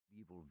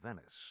medieval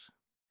Venice,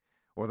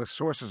 or the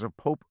sources of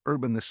Pope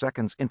Urban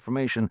II's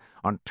information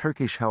on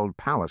Turkish-held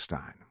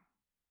Palestine.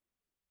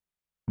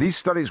 These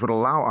studies would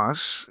allow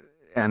us,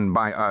 and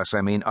by us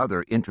I mean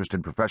other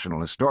interested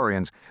professional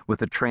historians with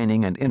the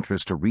training and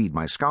interest to read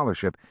my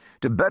scholarship,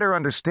 to better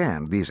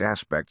understand these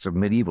aspects of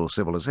medieval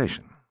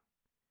civilization.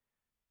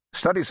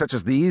 Studies such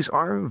as these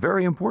are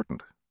very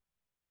important.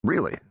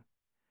 Really.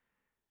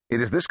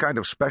 It is this kind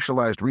of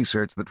specialized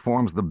research that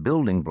forms the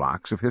building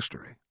blocks of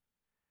history.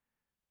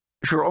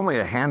 Sure, only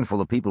a handful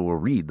of people will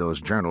read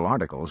those journal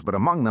articles, but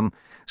among them,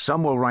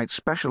 some will write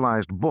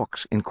specialized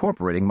books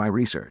incorporating my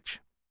research.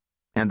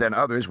 And then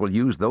others will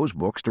use those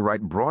books to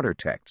write broader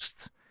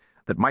texts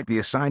that might be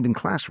assigned in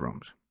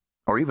classrooms,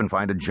 or even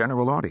find a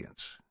general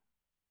audience.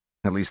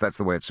 At least that's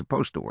the way it's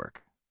supposed to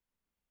work.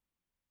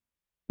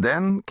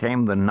 Then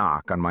came the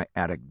knock on my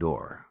attic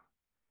door.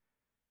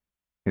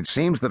 It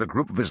seems that a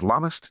group of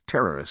Islamist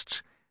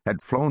terrorists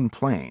had flown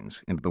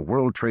planes into the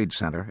World Trade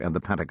Center and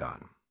the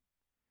Pentagon.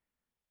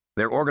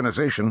 Their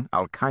organization,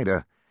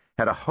 Al-Qaeda,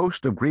 had a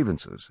host of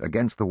grievances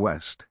against the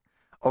West,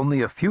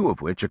 only a few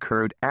of which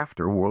occurred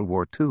after World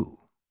War II.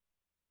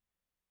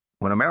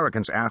 When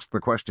Americans asked the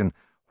question,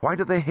 why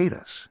do they hate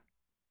us?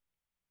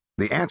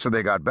 The answer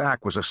they got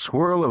back was a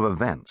swirl of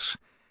events,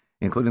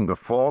 including the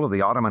fall of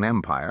the Ottoman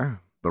Empire,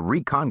 the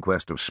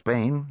reconquest of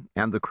Spain,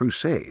 and the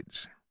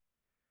Crusades.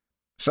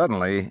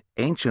 Suddenly,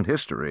 ancient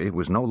history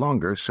was no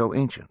longer so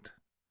ancient.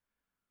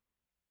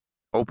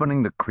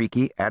 Opening the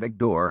creaky attic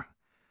door,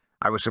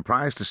 I was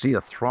surprised to see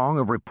a throng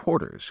of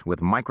reporters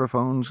with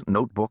microphones,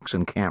 notebooks,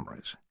 and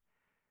cameras.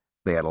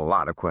 They had a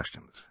lot of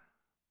questions.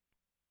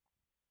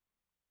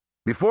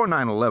 Before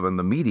 9/11,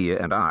 the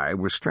media and I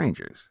were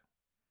strangers.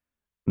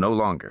 No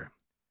longer.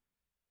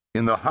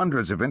 In the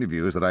hundreds of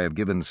interviews that I have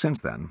given since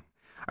then,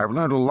 I've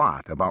learned a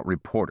lot about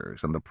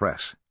reporters and the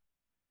press.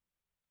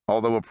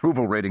 Although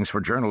approval ratings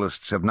for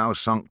journalists have now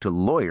sunk to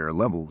lawyer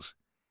levels,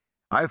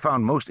 I've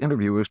found most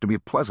interviewers to be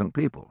pleasant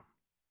people.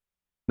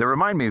 They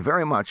remind me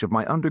very much of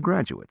my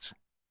undergraduates.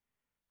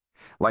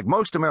 Like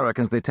most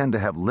Americans, they tend to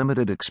have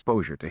limited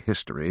exposure to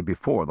history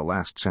before the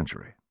last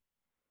century.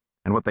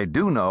 And what they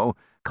do know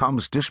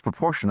comes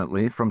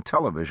disproportionately from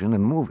television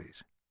and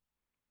movies.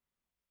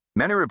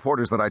 Many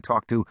reporters that I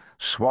talked to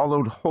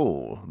swallowed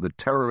whole the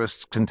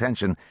terrorists'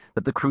 contention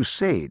that the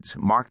Crusades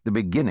marked the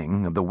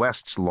beginning of the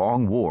West's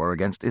long war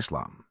against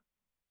Islam,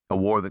 a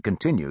war that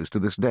continues to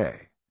this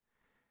day.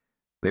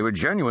 They were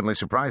genuinely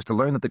surprised to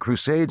learn that the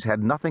Crusades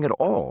had nothing at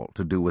all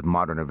to do with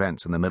modern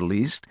events in the Middle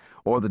East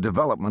or the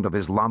development of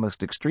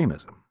Islamist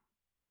extremism.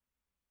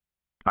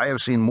 I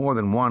have seen more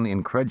than one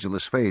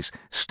incredulous face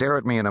stare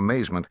at me in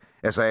amazement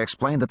as I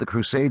explained that the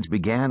Crusades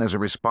began as a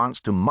response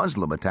to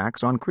Muslim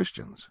attacks on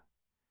Christians.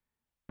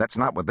 That's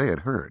not what they had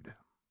heard.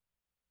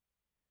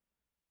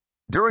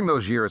 During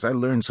those years, I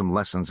learned some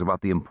lessons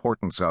about the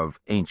importance of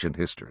ancient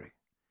history.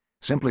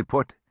 Simply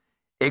put,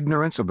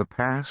 ignorance of the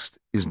past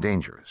is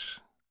dangerous.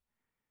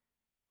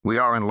 We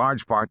are in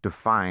large part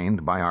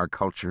defined by our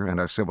culture and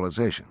our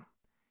civilization.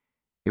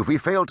 If we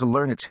fail to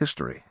learn its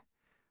history,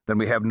 then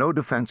we have no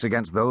defense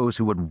against those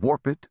who would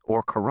warp it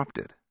or corrupt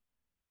it.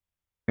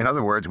 In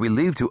other words, we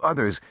leave to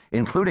others,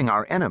 including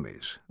our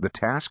enemies, the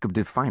task of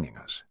defining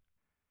us.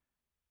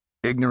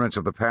 Ignorance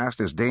of the past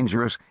is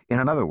dangerous in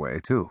another way,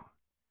 too.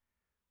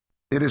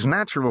 It is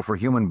natural for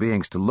human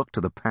beings to look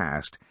to the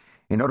past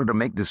in order to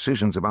make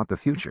decisions about the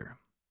future.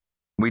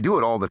 We do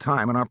it all the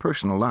time in our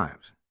personal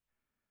lives.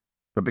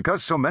 But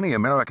because so many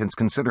Americans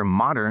consider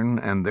modern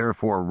and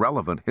therefore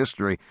relevant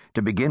history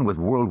to begin with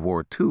World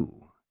War II,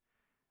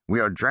 we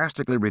are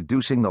drastically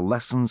reducing the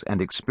lessons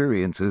and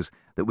experiences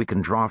that we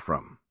can draw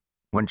from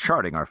when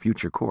charting our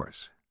future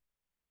course.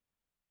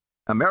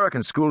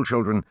 American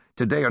schoolchildren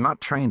today are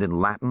not trained in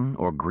Latin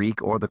or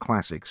Greek or the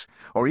classics,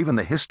 or even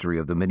the history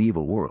of the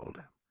medieval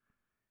world.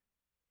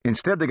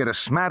 Instead, they get a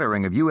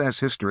smattering of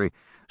U.S. history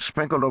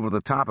sprinkled over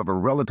the top of a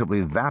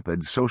relatively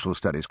vapid social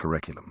studies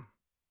curriculum.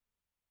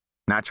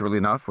 Naturally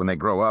enough, when they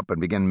grow up and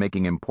begin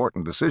making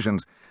important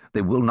decisions,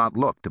 they will not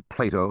look to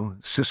Plato,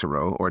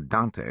 Cicero, or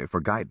Dante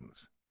for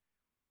guidance.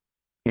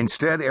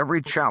 Instead,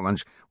 every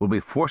challenge will be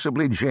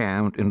forcibly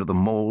jammed into the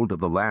mold of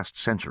the last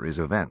century's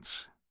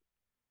events.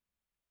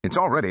 It's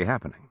already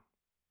happening.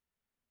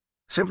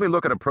 Simply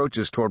look at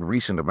approaches toward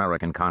recent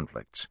American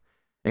conflicts,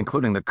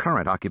 including the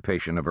current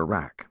occupation of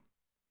Iraq.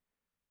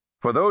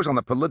 For those on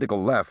the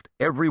political left,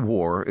 every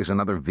war is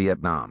another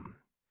Vietnam.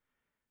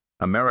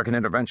 American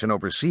intervention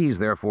overseas,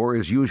 therefore,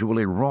 is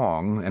usually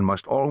wrong and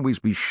must always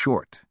be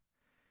short.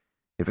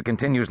 If it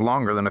continues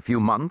longer than a few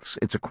months,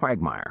 it's a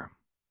quagmire.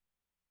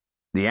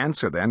 The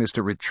answer, then, is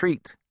to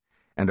retreat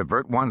and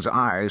avert one's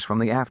eyes from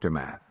the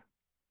aftermath.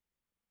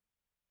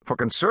 For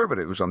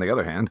conservatives, on the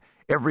other hand,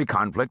 every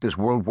conflict is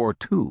World War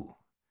II.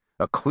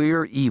 A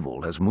clear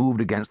evil has moved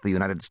against the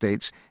United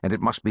States, and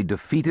it must be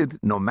defeated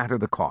no matter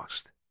the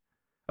cost.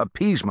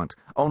 Appeasement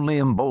only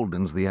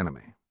emboldens the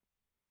enemy.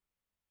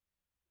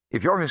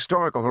 If your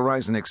historical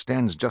horizon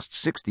extends just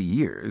 60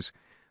 years,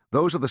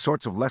 those are the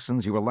sorts of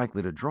lessons you are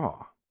likely to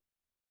draw.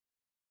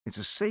 It's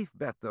a safe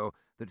bet, though,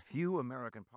 that few American